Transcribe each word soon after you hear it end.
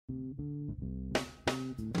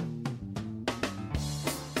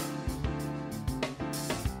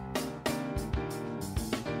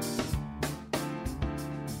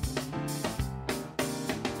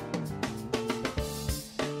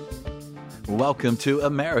Welcome to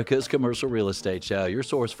America's Commercial Real Estate Show, your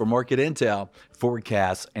source for market intel,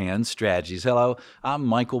 forecasts, and strategies. Hello, I'm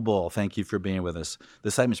Michael Bull. Thank you for being with us.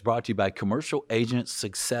 This segment is brought to you by Commercial Agent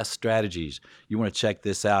Success Strategies. You want to check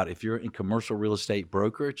this out. If you're in commercial real estate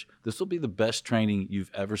brokerage, this will be the best training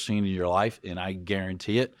you've ever seen in your life, and I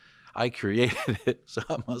guarantee it. I created it, so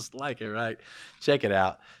I must like it, right? Check it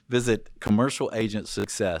out. Visit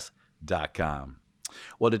commercialagentsuccess.com.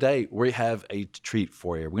 Well, today we have a treat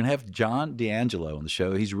for you. We're going to have John D'Angelo on the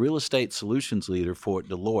show. He's real estate solutions leader for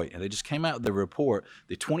Deloitte, and they just came out with a report,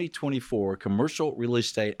 the 2024 Commercial Real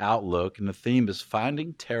Estate Outlook, and the theme is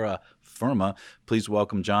Finding Terra Firma. Please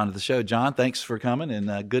welcome John to the show. John, thanks for coming,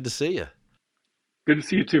 and good to see you. Good to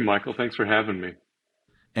see you too, Michael. Thanks for having me.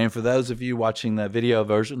 And for those of you watching the video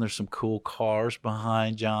version, there's some cool cars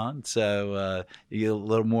behind John, so you get a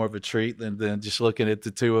little more of a treat than just looking at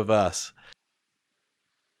the two of us.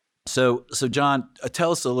 So John,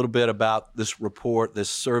 tell us a little bit about this report,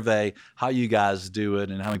 this survey, how you guys do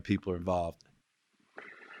it, and how many people are involved.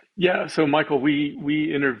 Yeah, so Michael, we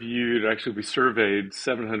surveyed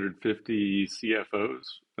 750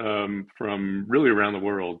 CFOs from really around the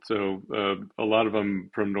world. So a lot of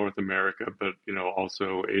them from North America, but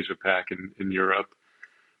also Asia Pac and Europe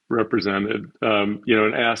represented.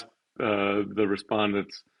 And asked the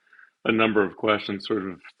respondents a number of questions, sort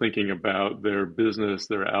of thinking about their business,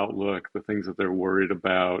 their outlook, the things that they're worried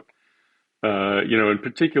about. In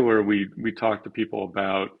particular, we talked to people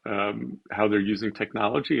about how they're using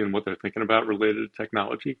technology and what they're thinking about related to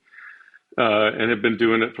technology, and have been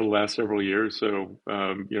doing it for the last several years. So,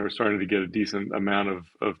 we're starting to get a decent amount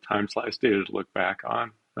of time slice data to look back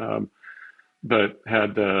on, but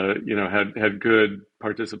had good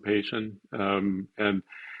participation, and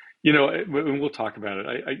we'll talk about it.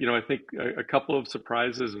 I think a couple of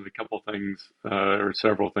surprises and a couple of things, or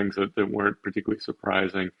several things that weren't particularly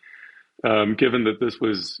surprising, given that this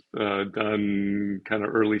was done kind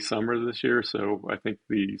of early summer this year. So I think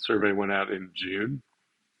the survey went out in June.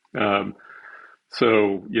 So,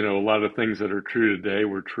 a lot of things that are true today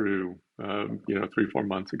were true, 3-4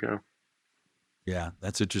 months ago. Yeah,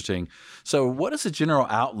 that's interesting. So what is the general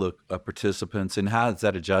outlook of participants, and how has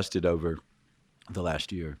that adjusted over the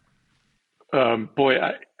last year? I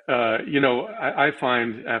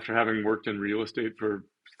find, after having worked in real estate for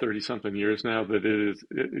 30-something years now, that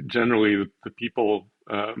generally the people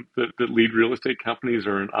that lead real estate companies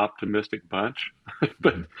are an optimistic bunch,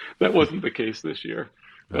 but that wasn't the case this year.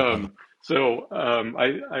 I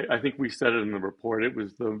think we said it in the report. It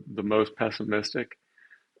was the most pessimistic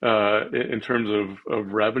in terms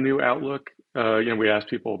of revenue outlook. We asked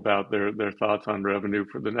people about their thoughts on revenue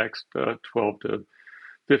for the next 12 to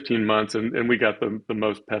 15 months, and we got the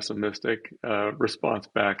most pessimistic response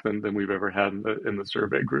back than we've ever had in the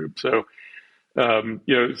survey group. So,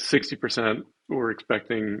 60% were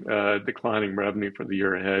expecting declining revenue for the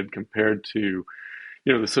year ahead, compared to,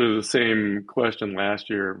 the same question last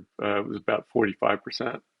year. It was about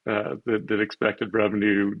 45% that expected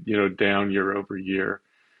revenue, down year over year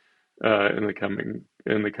in the coming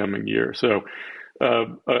year. So, a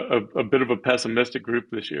bit of a pessimistic group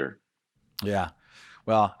this year. Yeah.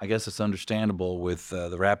 Well, I guess it's understandable with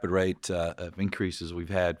the rapid rate of increases we've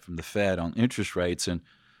had from the Fed on interest rates, and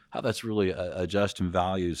how that's really adjusting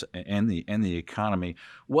values and the economy.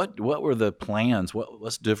 What were the plans?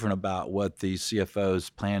 What's different about what the CFOs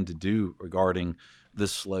plan to do regarding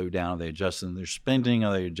this slowdown? Are they adjusting their spending?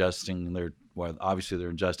 Are they adjusting obviously they're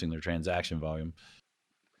adjusting their transaction volume.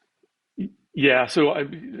 Yeah, so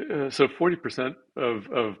 40%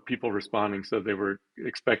 of people responding said they were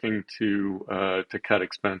expecting to cut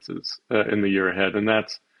expenses in the year ahead, and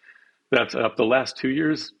that's up. The last 2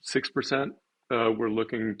 years, 6% were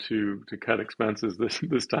looking to cut expenses.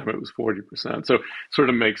 This time it was 40%. So sort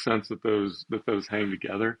of makes sense that those hang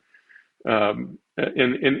together. And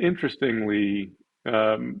interestingly,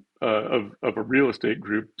 of a real estate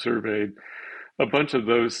group surveyed, a bunch of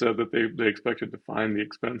those said that they expected to find the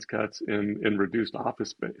expense cuts in reduced office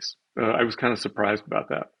space. I was kind of surprised about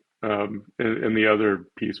that. And the other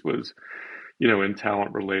piece was, in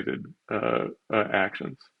talent-related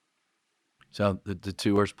actions. So the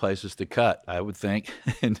two worst places to cut, I would think,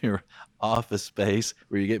 in your office space,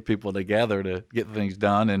 where you get people together to get things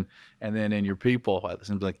done, and then in your people. It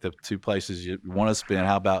seems like the two places you want to spend.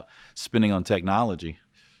 How about spending on technology?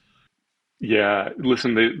 Yeah,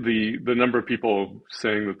 listen, the number of people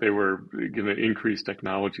saying that they were going to increase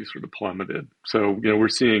technology sort of plummeted. So, we're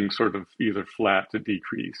seeing sort of either flat to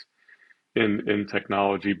decrease in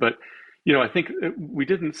technology. But, I think we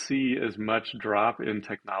didn't see as much drop in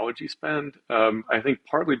technology spend. I think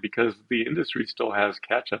partly because the industry still has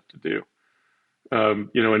catch up to do.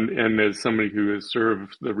 And as somebody who has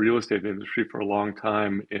served the real estate industry for a long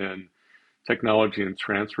time in technology and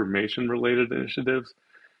transformation related initiatives,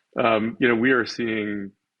 we are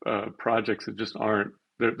seeing projects that just aren't,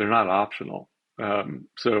 they're not optional.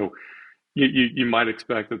 So you might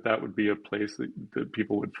expect that that would be a place that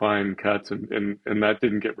people would find cuts, and that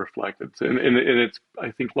didn't get reflected. So, and it's,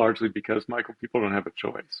 I think, largely because, Michael, people don't have a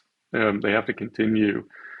choice. They have to continue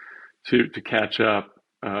to catch up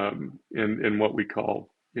in what we call,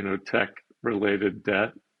 tech related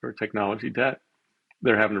debt or technology debt.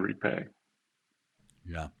 They're having to repay.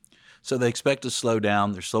 Yeah. So they expect to slow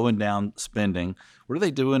down. They're slowing down spending. What are they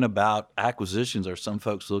doing about acquisitions? Are some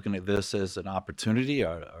folks looking at this as an opportunity,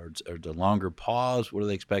 or the longer pause? What are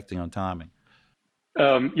they expecting on timing?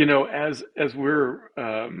 As we're,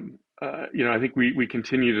 I think we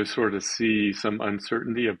continue to sort of see some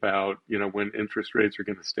uncertainty about, when interest rates are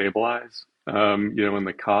going to stabilize, and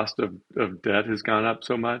the cost of debt has gone up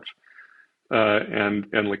so much, and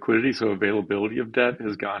liquidity, so availability of debt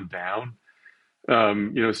has gone down.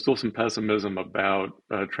 Still some pessimism about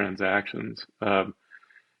transactions.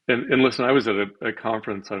 And listen, I was at a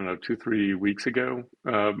conference, I don't know, 2, 3 weeks ago,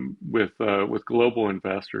 with global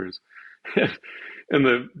investors, and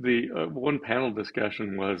the one panel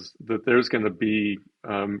discussion was that there's going to be,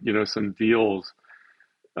 some deals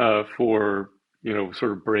for,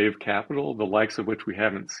 sort of brave capital, the likes of which we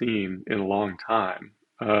haven't seen in a long time.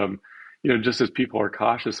 Just as people are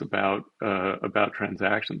cautious about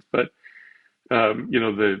transactions, but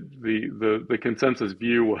the consensus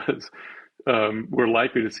view was, we're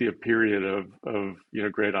likely to see a period of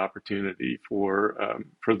great opportunity for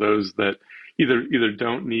those that either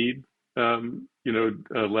don't need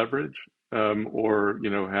leverage, or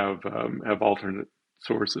have alternate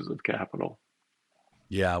sources of capital.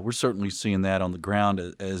 Yeah, we're certainly seeing that on the ground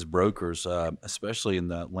as brokers, especially in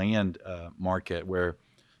the land market, where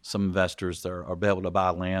some investors are able to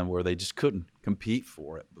buy land where they just couldn't compete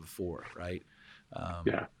for it before, right? Um,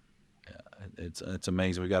 Yeah. it's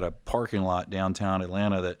amazing. We got a parking lot downtown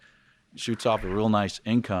Atlanta that shoots off a real nice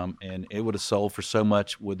income, and it would have sold for so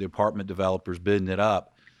much with the apartment developers bidding it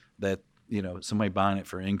up that somebody buying it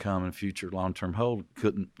for income and future long term hold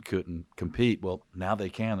couldn't compete. Well, now they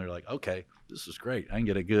can. They're like, okay, this is great. I can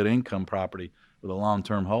get a good income property with a long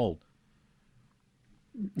term hold.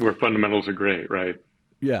 Where fundamentals are great, right?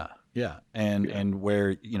 Yeah, yeah, and Yeah.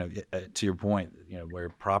 where to your point, where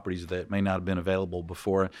properties that may not have been available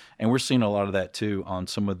before, and we're seeing a lot of that too on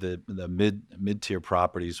some of the mid tier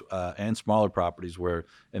properties and smaller properties where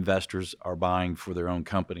investors are buying for their own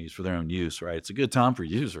companies for their own use. Right, it's a good time for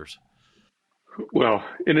users. Well,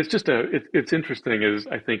 and it's just it's interesting is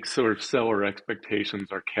I think sort of seller expectations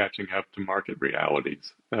are catching up to market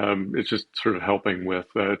realities. It's just sort of helping with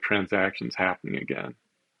transactions happening again.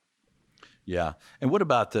 Yeah, and what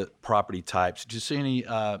about the property types? Did you see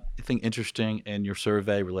anything interesting in your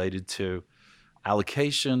survey related to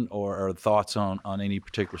allocation or thoughts on any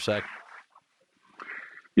particular sector?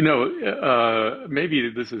 Maybe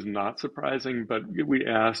this is not surprising, but we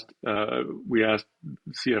asked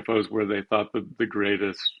CFOs where they thought the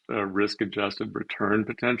greatest risk-adjusted return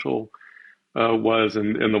potential was,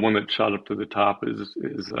 and the one that shot up to the top is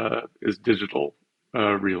digital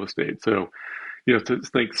real estate. So, to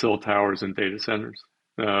think cell towers and data centers,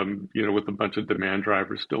 with a bunch of demand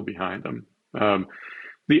drivers still behind them.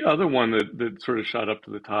 The other one that sort of shot up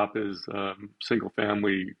to the top is single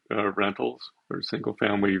family rentals or single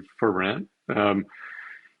family for rent. And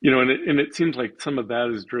it seems like some of that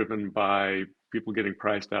is driven by people getting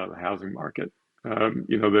priced out of the housing market,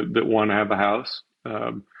 that want to have a house.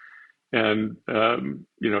 And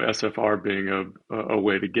SFR being a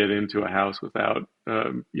way to get into a house without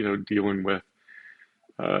dealing with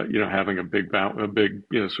having a big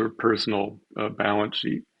sort of personal balance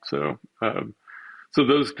sheet. So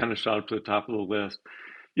those kind of shot up to the top of the list.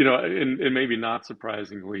 And maybe not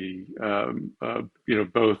surprisingly,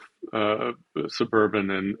 both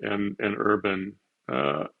suburban and urban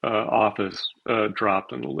office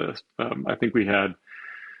dropped on the list. I think we had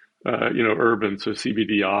urban, so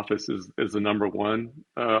CBD office is the number one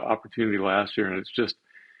opportunity last year, and it's just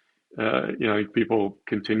people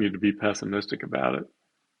continue to be pessimistic about it.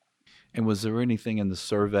 And was there anything in the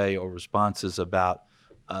survey or responses about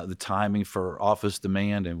the timing for office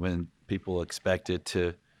demand and when people expect it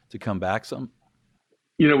to come back some?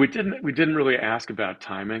 We didn't really ask about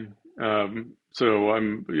timing. So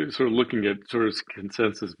I'm sort of looking at sort of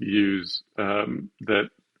consensus views that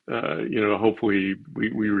hopefully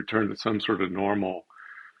we return to some sort of normal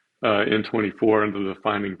in 24 under the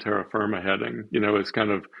finding terra firma heading. As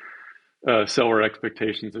kind of seller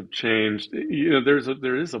expectations have changed.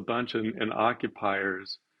 There is a bunch in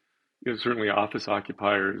occupiers, certainly office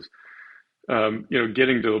occupiers,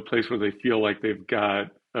 getting to a place where they feel like they've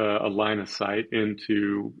got a line of sight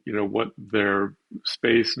into, what their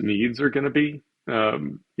space needs are going to be. There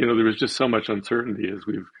was just so much uncertainty as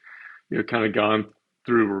we've, kind of gone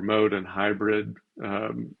through remote and hybrid,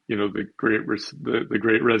 the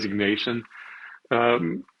great resignation,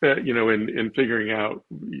 in figuring out,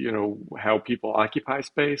 how people occupy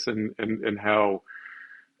space and how,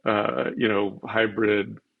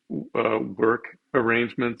 hybrid work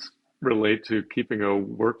arrangements relate to keeping a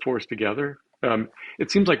workforce together.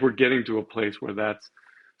 It seems like we're getting to a place where that's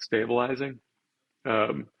stabilizing.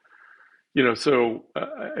 Um,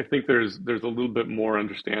 I think there's a little bit more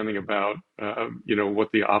understanding about what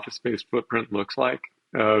the office space footprint looks like,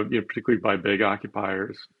 particularly by big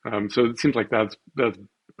occupiers. So it seems like that's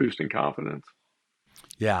boosting confidence.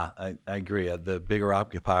 Yeah, I agree. The bigger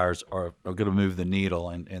occupiers are going to move the needle,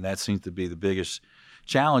 and that seems to be the biggest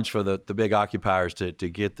challenge for the big occupiers to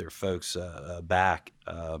get their folks back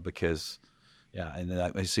because, yeah, and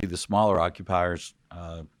then I see the smaller occupiers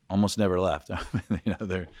almost never left.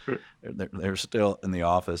 They're still in the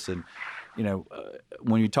office, and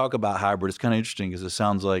when you talk about hybrid, it's kind of interesting because it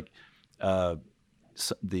sounds like uh,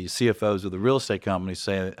 the CFOs of the real estate companies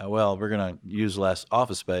say, well, we're going to use less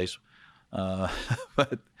office space, uh,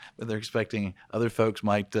 but but they're expecting other folks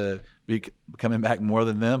might be coming back more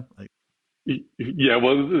than them. Like, Yeah,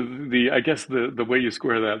 well, I guess the way you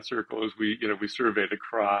square that circle is we surveyed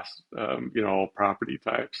across all property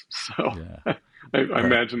types. So yeah, I right.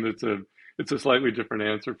 imagine it's a slightly different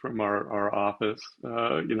answer from our office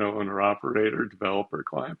owner operator developer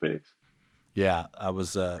client base. Yeah, I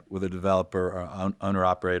was with a developer or owner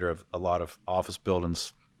operator of a lot of office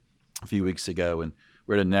buildings a few weeks ago, and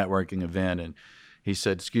we're at a networking event, and he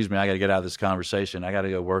said, "Excuse me, I got to get out of this conversation. I got to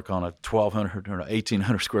go work on a 1,200 or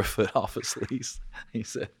 1,800 square foot office lease." He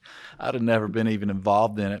said, "I'd have never been even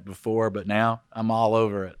involved in it before, but now I'm all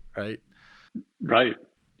over it." Right? Right.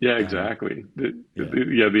 Yeah, Um, exactly. yeah.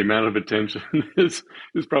 Yeah, the amount of attention is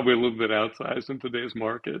probably a little bit outsized in today's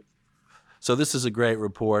market. So this is a great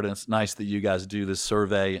report, and it's nice that you guys do this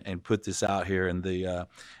survey and put this out here. And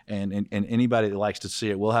and anybody that likes to see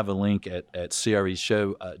it, we'll have a link at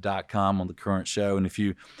CREshow.com on the current show. And if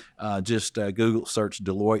you just Google search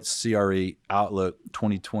Deloitte CRE Outlook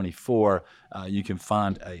 2024, you can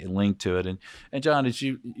find a link to it. And John, as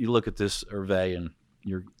you look at this survey and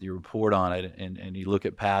your report on it, and you look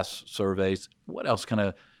at past surveys, what else kind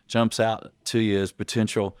of jumps out to you as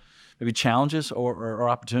potential maybe challenges or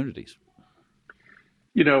opportunities?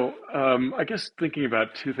 I guess thinking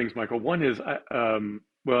about two things, Michael. One is,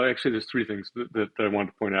 well, actually, there's three things that I want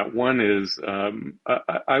to point out. One is,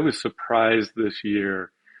 I was surprised this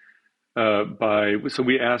year so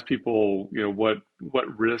we asked people,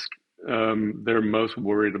 what risk they're most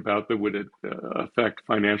worried about that would affect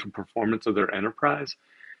financial performance of their enterprise.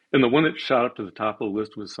 And the one that shot up to the top of the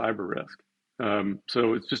list was cyber risk.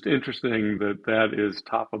 So it's just interesting that that is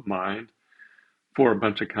top of mind for a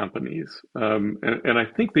bunch of companies. And I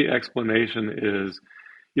think the explanation is,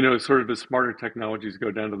 sort of as smarter technologies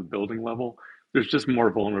go down to the building level, there's just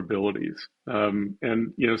more vulnerabilities. And,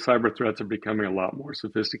 cyber threats are becoming a lot more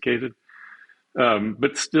sophisticated.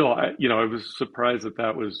 But still, I was surprised that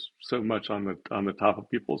that was so much on the top of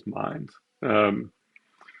people's minds.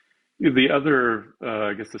 The other,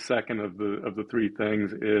 I guess, the second of the three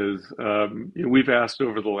things is we've asked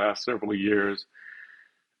over the last several years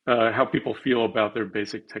how people feel about their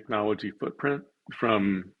basic technology footprint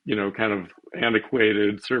from, kind of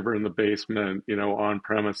antiquated server in the basement, on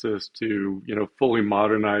premises to, fully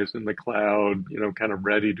modernized in the cloud, kind of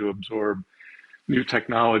ready to absorb new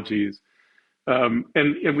technologies. And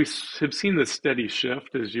we have seen this steady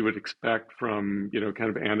shift, as you would expect, from, kind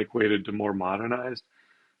of antiquated to more modernized.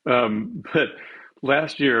 But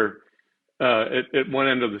last year, at one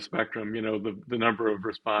end of the spectrum, the number of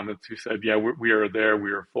respondents who said, yeah, we are there,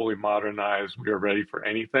 we are fully modernized, we are ready for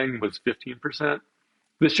anything was 15%.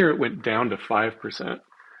 This year it went down to 5%.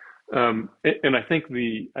 And I think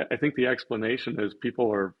the explanation is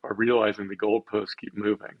people are realizing the goalposts keep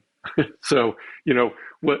moving. So,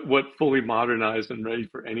 what fully modernized and ready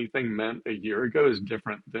for anything meant a year ago is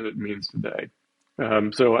different than it means today.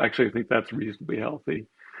 So actually, I think that's reasonably healthy.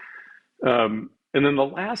 And then the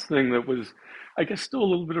last thing that was, I guess, still a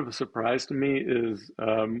little bit of a surprise to me is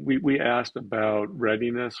we asked about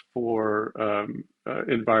readiness for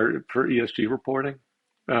for ESG reporting.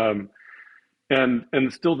 Um,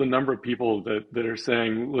 and still the number of people that are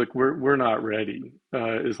saying, look, we're not ready,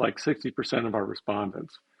 is like 60% of our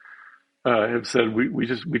respondents have said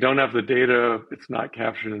we don't have the data, it's not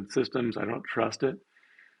captured in systems, I don't trust it.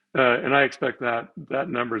 And I expect that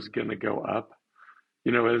number is going to go up,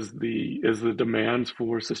 as the demands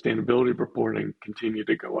for sustainability reporting continue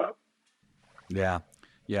to go up. Yeah,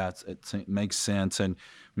 yeah, it makes sense. And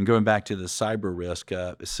going back to the cyber risk,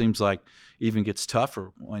 it seems like even gets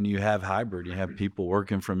tougher when you have hybrid. You have people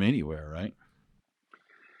working from anywhere, right?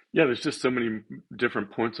 Yeah, there's just so many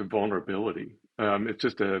different points of vulnerability. It's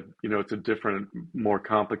just it's a different, more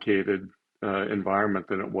complicated environment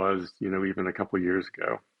than it was, even a couple of years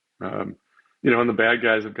ago. Um, and the bad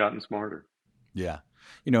guys have gotten smarter. Yeah,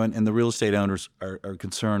 and the real estate owners are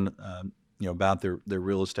concerned, about their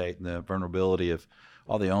real estate and the vulnerability of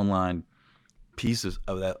all the online pieces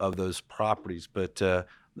of those properties. But yeah,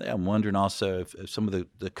 I'm wondering also if some of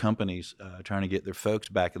the companies trying to get their folks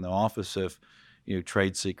back in the office, if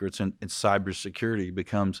trade secrets and cybersecurity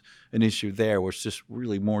becomes an issue there, where it's just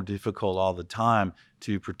really more difficult all the time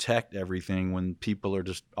to protect everything when people are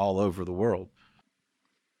just all over the world.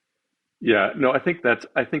 Yeah, no, I think that's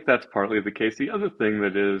partly the case. The other thing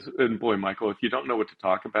that is, and boy, Michael, if you don't know what to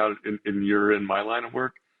talk about in my line of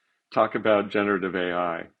work, talk about generative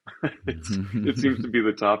AI. It seems to be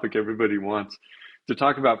the topic everybody wants to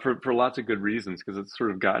talk about for lots of good reasons, because it's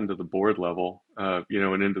sort of gotten to the board level, and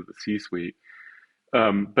into the C-suite.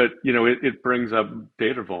 But it brings up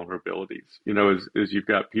data vulnerabilities. As you've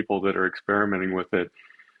got people that are experimenting with it,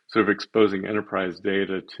 sort of exposing enterprise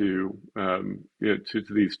data to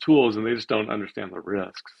these tools, and they just don't understand the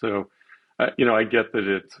risks. So, I get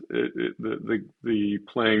that the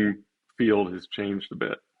playing field has changed a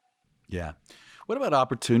bit. Yeah. What about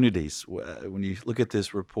opportunities? When you look at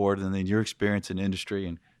this report and then your experience in industry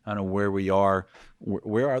and kind of where we are,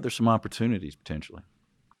 where are there some opportunities potentially?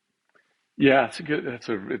 Yeah, it's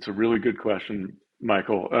a really good question,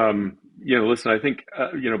 Michael. Listen, I think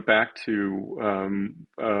back to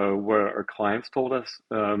what our clients told us,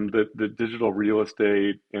 that the digital real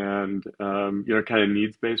estate and kind of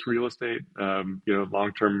needs-based real estate,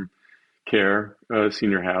 long-term care,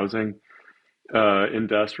 senior housing,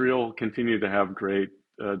 industrial continue to have great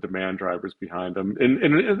demand drivers behind them, and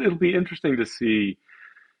it'll be interesting to see,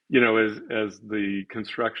 as the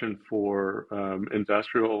construction for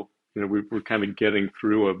industrial, we're kind of getting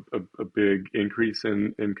through a big increase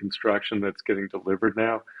in construction that's getting delivered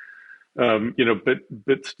now.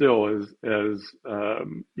 But still, as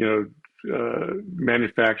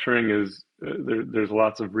manufacturing is, there's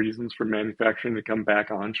lots of reasons for manufacturing to come back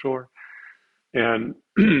onshore, and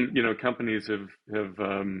companies have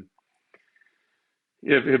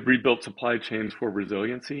rebuilt supply chains for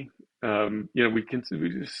resiliency.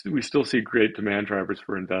 We still see great demand drivers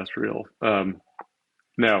for industrial.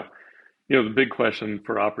 Now, the big question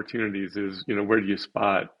for opportunities is, where do you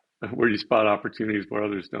spot opportunities where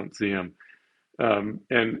others don't see them?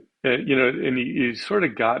 And you sort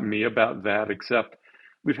of got me about that, except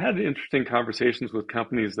we've had interesting conversations with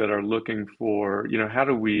companies that are looking for, how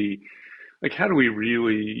do we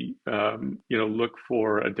really, look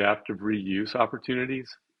for adaptive reuse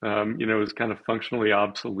opportunities? Is kind of functionally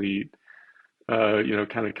obsolete,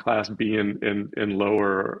 kind of class B and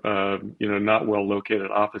lower, not well located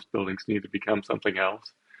office buildings need to become something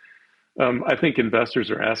else. I think investors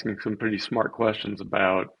are asking some pretty smart questions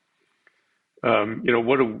about,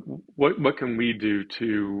 what can we do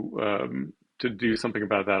to do something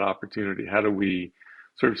about that opportunity? How do we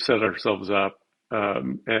sort of set ourselves up,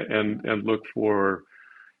 and look for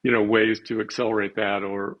ways to accelerate that,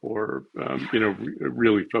 or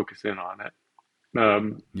really focus in on it.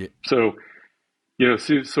 Yeah, So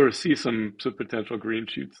sort of see some potential green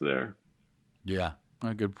shoots there. yeah,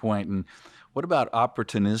 a good point. And what about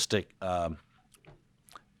opportunistic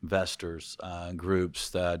investors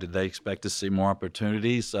groups? Did they expect to see more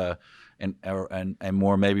opportunities and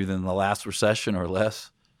more maybe than the last recession or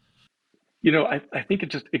less? I think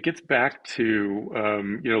it gets back to,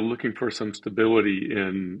 looking for some stability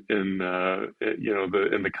in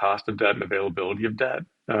the cost of debt and availability of debt.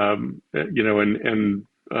 And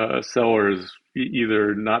sellers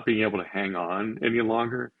either not being able to hang on any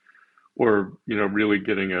longer, or really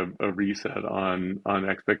getting a reset on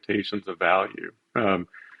expectations of value.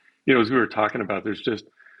 As we were talking about, there's just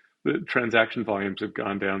the transaction volumes have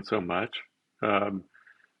gone down so much, um,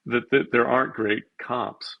 that there aren't great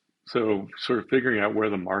comps. So sort of figuring out where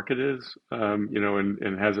the market is,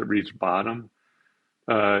 and has it reached bottom?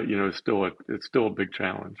 is still it's still a big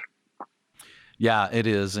challenge. Yeah, it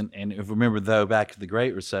is. And if remember though, back to the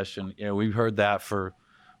Great Recession, we've heard that for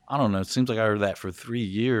I don't know. It seems like I heard that for 3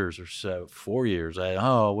 years or so, 4 years.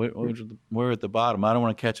 We're at the bottom. I don't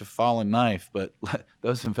want to catch a falling knife, but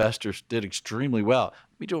those investors did extremely well.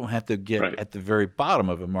 We don't have to get Right. at the very bottom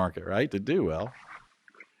of a market, right, to do well.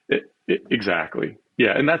 Exactly.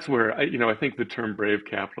 Yeah, and that's where I think the term brave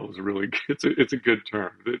capital is really it's a good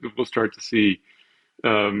term. We'll start to see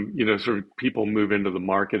sort of people move into the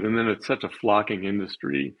market, and then it's such a flocking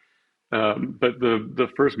industry. But the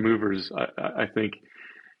first movers, I think,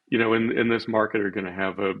 in this market are going to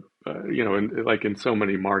have like in so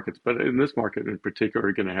many markets, but in this market in particular,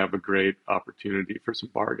 are going to have a great opportunity for some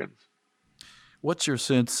bargains. What's your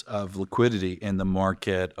sense of liquidity in the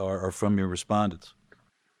market or from your respondents?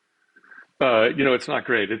 It's not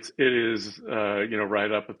great. It is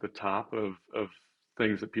right up at the top of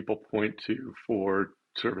things that people point to for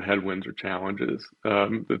sort of headwinds or challenges.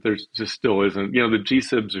 That there's just still isn't. The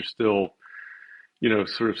GSIBs are still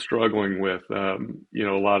sort of struggling with a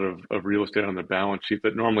lot of real estate on the balance sheet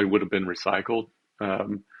that normally would have been recycled,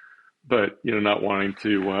 but not wanting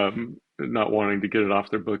to get it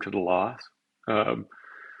off their books at a loss. Um,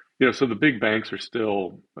 so the big banks are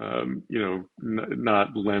still,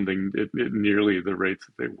 not lending at nearly the rates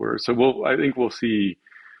that they were. So I think we'll see,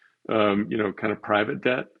 kind of private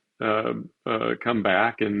debt come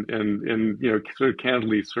back, and sort of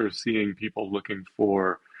candidly, sort of seeing people looking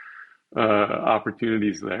for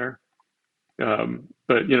opportunities there. But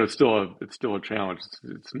it's still a challenge.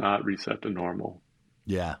 It's not reset to normal.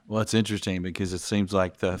 Yeah, well, it's interesting because it seems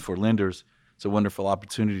like for lenders, it's a wonderful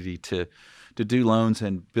opportunity to do loans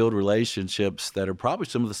and build relationships that are probably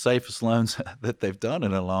some of the safest loans that they've done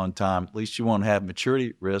in a long time. At least you won't have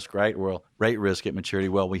maturity risk, right? Well, rate risk at maturity.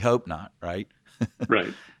 Well, we hope not, right?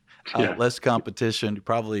 Right. Yeah. Less competition,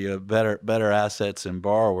 probably better assets and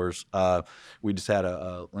borrowers. We just had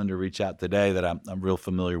a lender reach out today that I'm real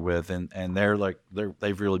familiar with, and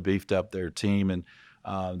they've really beefed up their team, and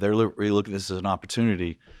they're really looking at this as an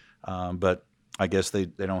opportunity. But I guess they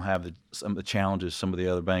don't have some of the challenges some of the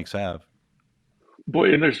other banks have.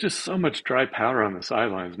 Boy, and there's just so much dry powder on the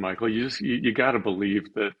sidelines, Michael. You got to believe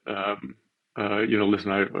that.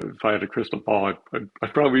 Listen, if I had a crystal ball,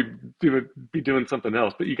 I'd probably be doing something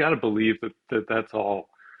else. But you got to believe that's all.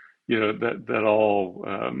 That all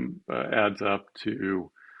adds up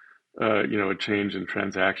to a change in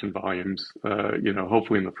transaction volumes.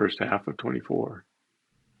 Hopefully in the first half of 24.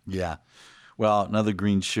 Yeah. Well, another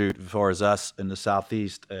green shoot as far as us in the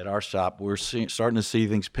southeast at our shop, starting to see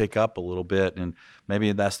things pick up a little bit, and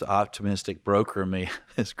maybe that's the optimistic broker in me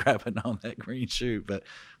is grabbing on that green shoot. But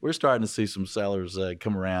we're starting to see some sellers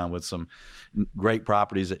come around with some great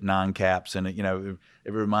properties at 9 caps, and it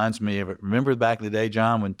reminds me of it. Remember back in the day,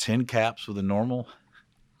 John, when 10 caps were the normal?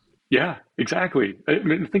 Yeah, exactly. I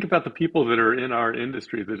mean, think about the people that are in our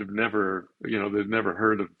industry that they've never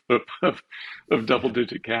heard of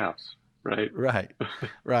double-digit caps, right? Right,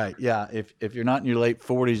 right. Yeah. If you're not in your late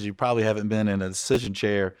 40s, you probably haven't been in a decision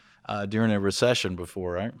chair during a recession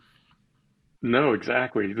before, right? No,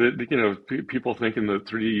 exactly. People thinking the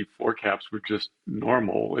three, four caps were just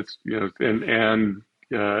normal. It's and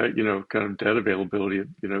kind of debt availability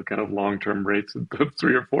at kind of long-term rates of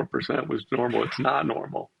 3 or 4% was normal. It's not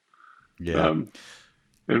normal, Yeah. um,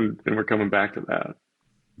 and we're coming back to that.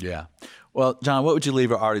 Yeah. Well, John, what would you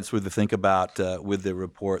leave our audience with to think about with the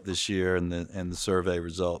report this year and the survey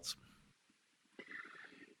results?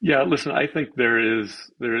 Yeah, listen, I think there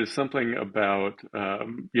is something about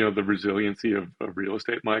the resiliency of real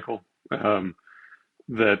estate, Michael.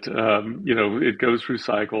 That it goes through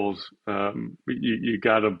cycles. You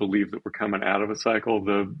got to believe that we're coming out of a cycle.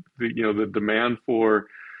 The demand for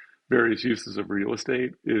various uses of real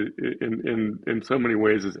estate in so many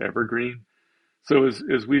ways is evergreen. So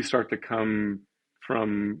as we start to come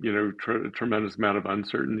from a tremendous amount of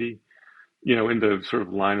uncertainty, into sort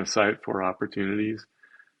of line of sight for opportunities,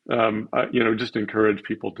 just encourage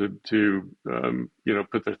people to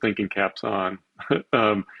put their thinking caps on,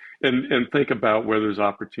 um, and think about where there's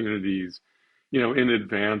opportunities, in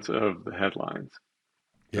advance of the headlines.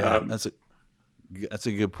 Yeah, Um, that's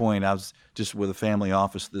a good point. I was just with a family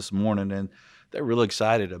office this morning, and they're really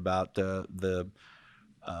excited about the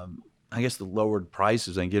I guess the lowered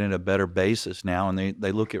prices and getting a better basis now, and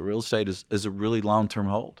they look at real estate as a really long term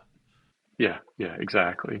hold. yeah, yeah,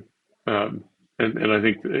 exactly. Um, and I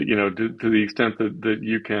think to the extent that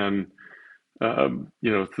you can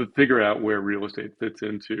figure out where real estate fits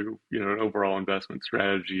into an overall investment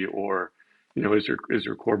strategy, or is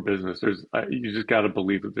your core business. You just got to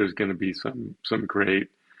believe that there's going to be some great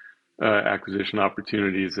acquisition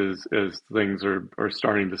opportunities as things are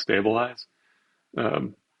starting to stabilize.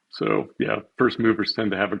 Um, so yeah, first movers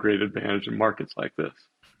tend to have a great advantage in markets like this.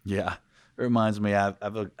 Yeah. It reminds me, have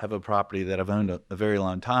a property that I've owned a very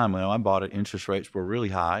long time. When I bought it, interest rates were really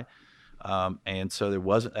high. And so there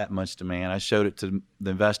wasn't that much demand. I showed it to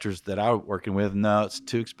the investors that I was working with. No, it's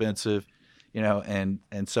too expensive, and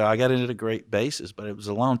so I got into a great basis, but it was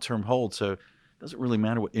a long-term hold. So it doesn't really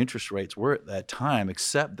matter what interest rates were at that time,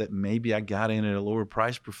 except that maybe I got in at a lower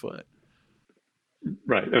price per foot.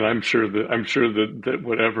 Right, and I'm sure that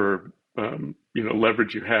whatever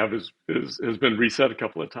leverage you have is has been reset a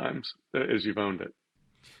couple of times as you've owned it.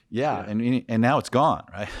 Yeah, Yeah, and now it's gone,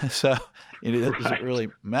 right? So it doesn't right. really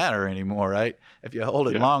matter anymore, right? If you hold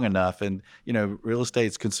it Yeah, long enough, and real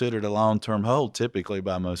estate's considered a long-term hold typically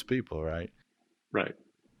by most people, right? right.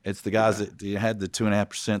 It's the guys Yeah. that you had the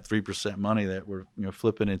 2.5%, 3% money that were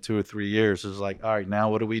flipping in 2 or 3 years. It's like, all right,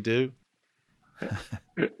 now what do we do?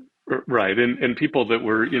 Uh, Right, and people that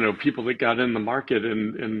were, people that got in the market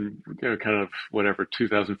in kind of whatever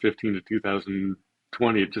 2015 to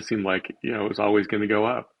 2020, it just seemed like, it was always going to go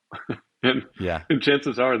up. And Yeah, and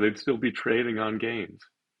chances are they'd still be trading on gains,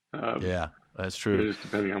 um, yeah, that's true. just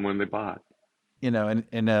depending on when they bought. And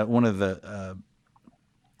one of the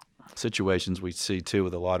situations we see too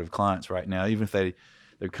with a lot of clients right now, even if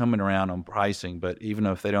they're coming around on pricing, but even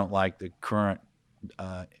if they don't like the current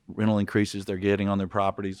rental increases they're getting on their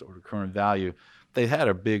properties or the current value, they had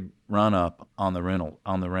a big run up on the rents,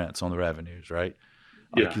 on the revenues, right?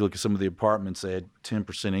 Like Yeah, you look at some of the apartments, they had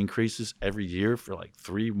 10% increases every year for like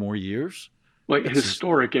 3 more years. like That's just,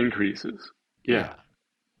 historic increases. Yeah,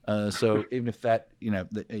 yeah. So even if that,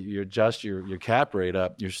 you adjust your cap rate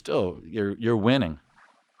up, you're winning.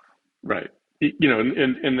 right.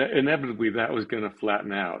 And inevitably that was going to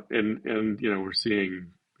flatten out, and we're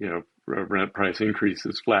seeing rent price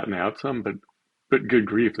increases flatten out some, but good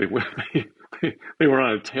grief, they went they were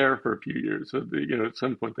on a tear for a few years, so at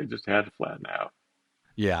some point they just had to flatten out.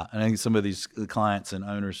 Yeah, and I think some of these clients and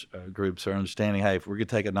owners groups are understanding. Hey, if we're going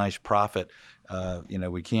to take a nice profit,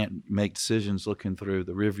 we can't make decisions looking through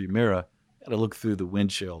the rearview mirror. Got to look through the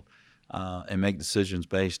windshield and make decisions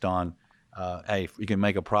based on. Hey, if we can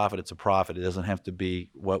make a profit, it's a profit. It doesn't have to be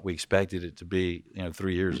what we expected it to be,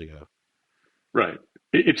 3 years ago. Right.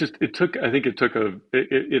 It took, I think it took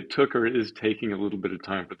or is taking a little bit of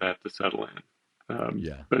time for that to settle in.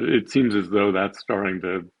 Yeah. But it seems as though that's starting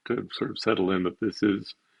to sort of settle in, that this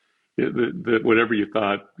is, that whatever you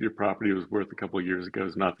thought your property was worth a couple of years ago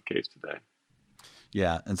is not the case today.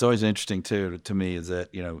 Yeah, and it's always interesting too to me is that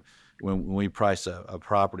when we price a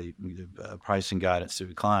property, we give pricing guidance to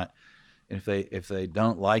a client, and if they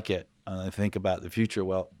don't like it, they think about the future.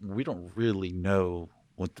 Well, we don't really know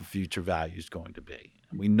what the future value is going to be.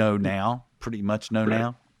 We know now, pretty much know Right.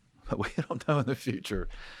 now, but we don't know in the future.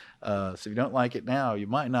 So if you don't like it now, you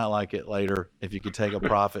might not like it later. If you could take a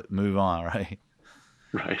profit, move on, right?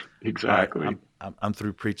 Right. All right, Exactly. I'm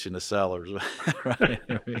through preaching to sellers, right?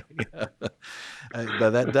 But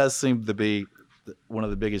that does seem to be one of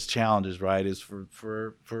the biggest challenges, right? Is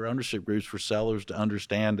for ownership groups, for sellers to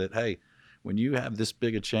understand that, hey, when you have this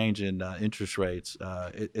big a change in interest rates,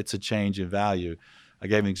 it's a change in value. I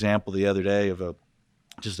gave an example the other day of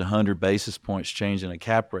just 100 basis points change in a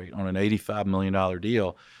cap rate on an $85 million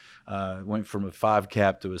deal. Went from a 5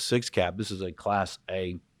 cap to a 6 cap. This is a Class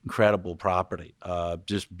A, incredible property,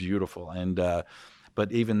 just beautiful. And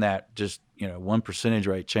but even that, just 1 percentage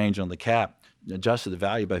rate change on the cap adjusted the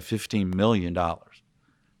value by $15 million,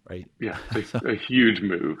 right? Yeah. So A huge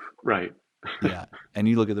move. Right. yeah, and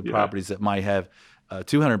you look at the Yeah. properties that might have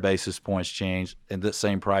 200 basis points change in that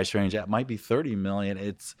same price range. That might be 30 million.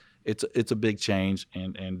 It's a big change,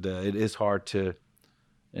 and it is hard to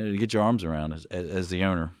get your arms around as the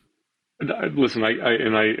owner. Listen,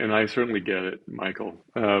 I certainly get it, Michael.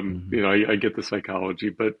 Hmm. I get the psychology,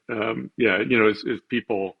 but yeah, as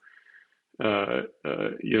people, they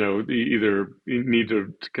either need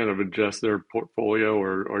to kind of adjust their portfolio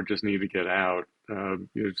or just need to get out.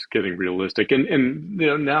 Just getting realistic, and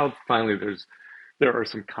now finally there are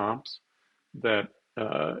some comps that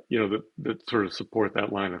that sort of support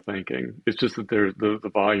that line of thinking. It's just that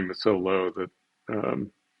the volume is so low that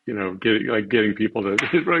getting people to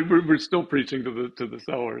right. We're still preaching to the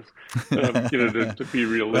sellers, to be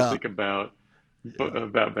Well, realistic yeah.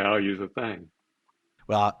 about value is a thing.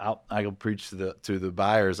 Well, I'll preach to the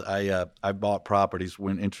buyers. I bought properties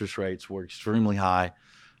when interest rates were extremely high,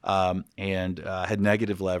 and had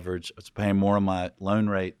negative leverage. I was paying more on my loan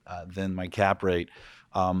rate than my cap rate,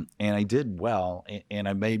 and I did well, and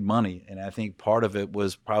I made money. And I think part of it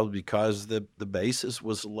was probably because the basis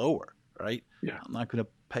was lower, right? Yeah. I'm not going to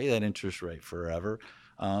pay that interest rate forever.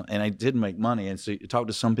 And I did make money. And so you talk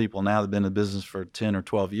to some people now that have been in the business for 10 or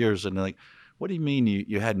 12 years, and they're like, what do you mean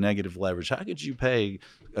you had negative leverage? How could you pay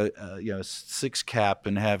a 6 cap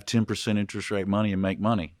and have 10% interest rate money and make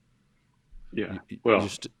money? Yeah. You Well,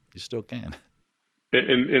 still can.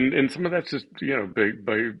 and some of that's just,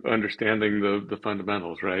 by understanding the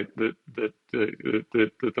fundamentals, right? That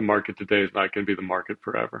the market today is not going to be the market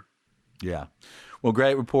forever. Yeah. Well,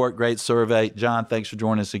 great report, great survey. John, thanks for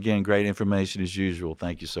joining us again. Great information as usual.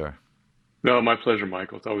 Thank you, sir. No, my pleasure,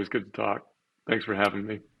 Michael. It's always good to talk. Thanks for having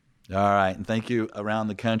me. All right. And thank you around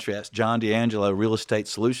the country. That's John D'Angelo, Real Estate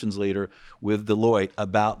Solutions Leader with Deloitte,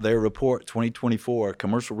 about their report 2024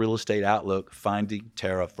 Commercial Real Estate Outlook, Finding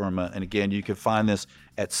Terra Firma. And again, you can find this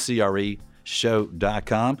at CREshow.com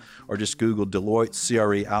or just Google Deloitte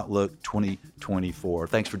CRE Outlook 2024.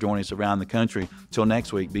 Thanks for joining us around the country. Till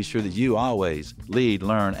next week, be sure that you always lead,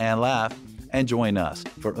 learn, and laugh, and join us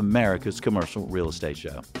for America's Commercial Real Estate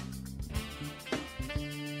Show.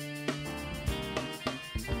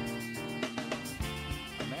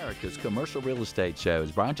 America's Commercial Real Estate Show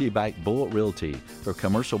is brought to you by Bull Realty. For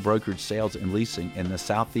commercial brokerage sales and leasing in the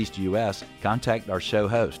Southeast U.S., contact our show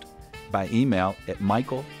host by email at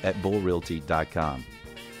michael@bullrealty.com.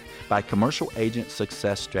 By Commercial Agent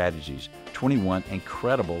Success Strategies, 21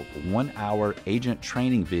 incredible one-hour agent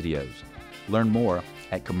training videos. Learn more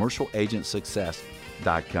at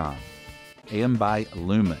commercialagentsuccess.com. And by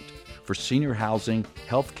Lument. For senior housing,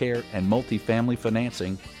 healthcare, and multifamily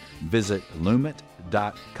financing, visit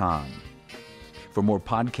lumet.com. For more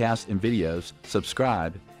podcasts and videos,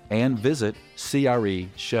 subscribe and visit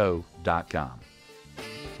CREshow.com.